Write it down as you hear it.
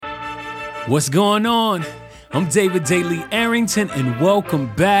What's going on? I'm David Daly Arrington, and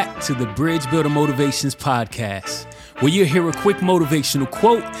welcome back to the Bridge Builder Motivations Podcast, where you'll hear a quick motivational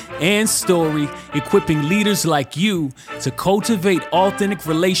quote and story equipping leaders like you to cultivate authentic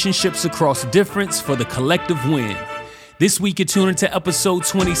relationships across difference for the collective win. This week you're tuning to episode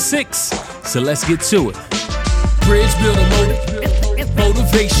 26, so let's get to it. Bridge Builder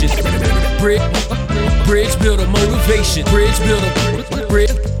Motivation. Bridge Builder Motivation. Bridge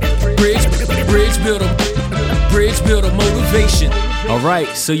Builder Motivation. All right,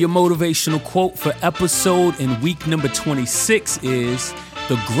 so your motivational quote for episode in week number 26 is,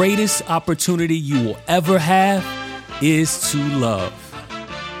 the greatest opportunity you will ever have is to love.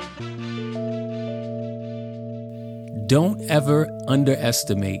 Don't ever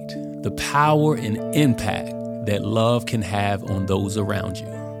underestimate the power and impact that love can have on those around you.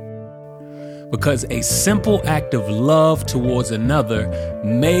 Because a simple act of love towards another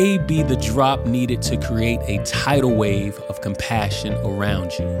may be the drop needed to create a tidal wave of compassion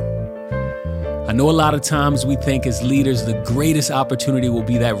around you. I know a lot of times we think as leaders the greatest opportunity will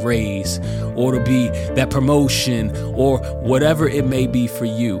be that raise or to be that promotion or whatever it may be for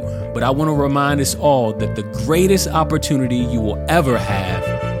you. But I want to remind us all that the greatest opportunity you will ever have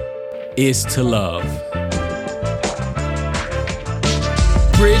is to love.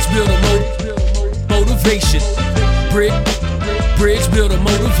 Bridge Builder Motivation. Bridge Builder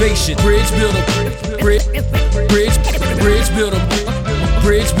Motivation. Bridge Builder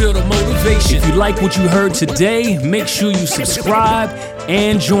Motivation. If you like what you heard today, make sure you subscribe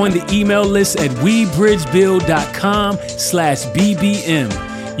and join the email list at webridgebuild.com/BBM.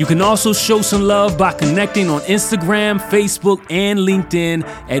 You can also show some love by connecting on Instagram, Facebook, and LinkedIn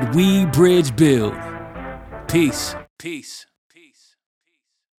at WeBridgeBuild. Peace.